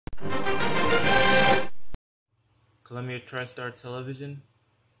Columbia TriStar Television?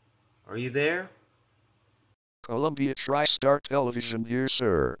 Are you there? Columbia TriStar Television here,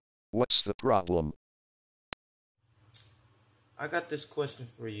 sir. What's the problem? I got this question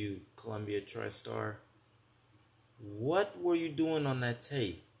for you, Columbia TriStar. What were you doing on that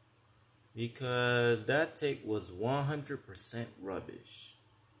tape? Because that tape was 100% rubbish.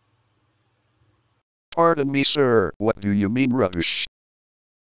 Pardon me, sir. What do you mean rubbish?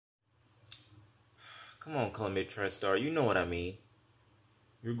 Come on, Columbia TriStar, you know what I mean.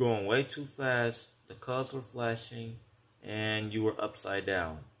 You're going way too fast, the colors were flashing, and you were upside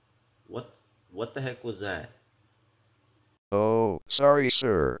down. What the heck was that? Oh, sorry,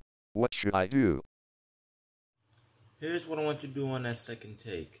 sir. What should I do? Here's what I want you to do on that second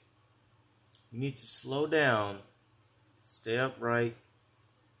take. You need to slow down, stay upright,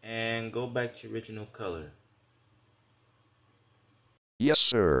 and go back to your original color. Yes,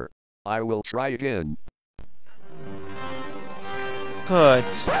 sir. I will try again. Cut.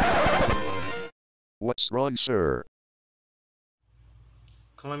 What's wrong, sir?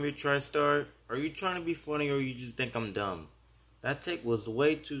 Columbia TriStar, are you trying to be funny or you just think I'm dumb? That take was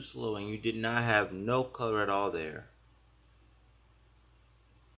way too slow and you did not have no color at all there.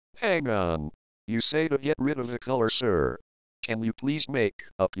 Hang on. You say to get rid of the color, sir. Can you please make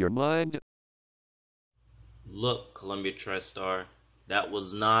up your mind? Look, Columbia TriStar, that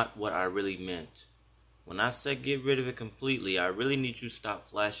was not what I really meant. When I said get rid of it completely, I really need you to stop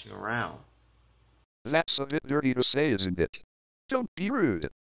flashing around. That's a bit dirty to say, isn't it? Don't be rude.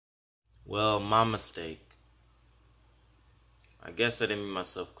 Well, my mistake. I guess I didn't make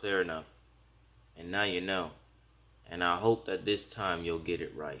myself clear enough. And now you know. And I hope that this time you'll get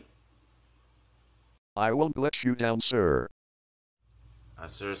it right. I won't let you down, sir. I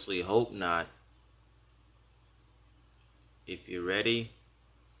seriously hope not. If you're ready,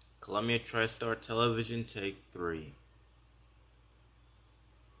 Columbia TriStar Television, take 3.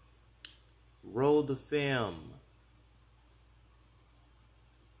 Roll the film.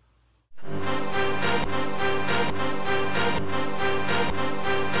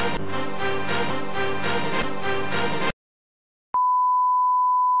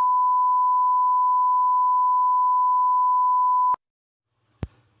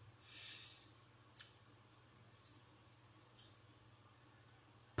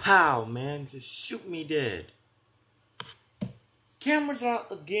 Pow, man, just shoot me dead. Cameras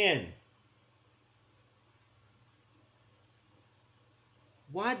out again.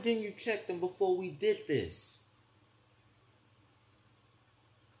 Why didn't you check them before we did this?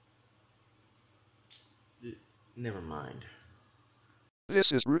 Never mind.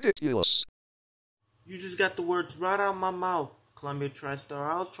 This is ridiculous. You just got the words right out of my mouth, Columbia TriStar.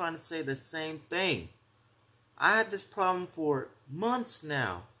 I was trying to say the same thing. I had this problem for months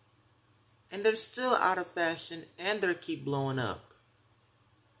now. And they're still out of fashion and they keep blowing up.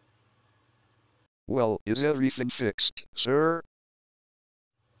 Well, is everything fixed, sir?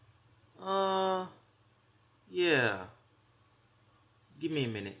 Yeah. Give me a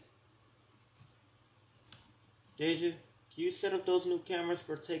minute. Deja, can you set up those new cameras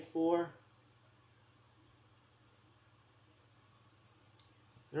for take 4?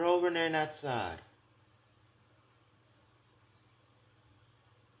 They're over there on that side.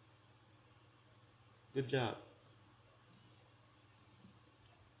 Good job.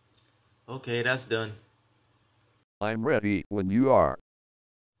 Okay, that's done. I'm ready when you are.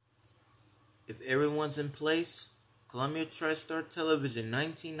 If everyone's in place, Columbia TriStar Television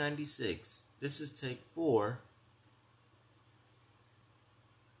 1996. This is take 4.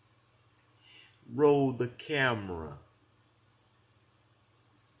 Roll the camera.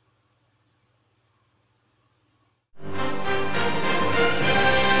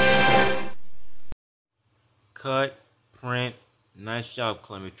 Cut, print. Nice job,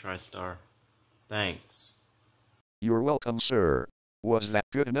 Columbia TriStar. Thanks. You're welcome, sir. Was that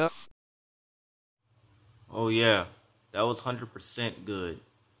good enough? Oh yeah, that was 100% good.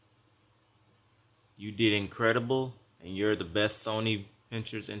 You did incredible, and you're the best Sony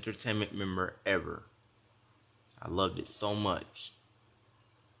Pictures Entertainment member ever. I loved it so much.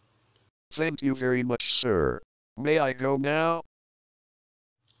 Thank you very much, sir. May I go now?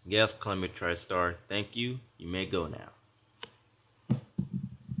 Yes, Columbia TriStar, thank you. You may go now.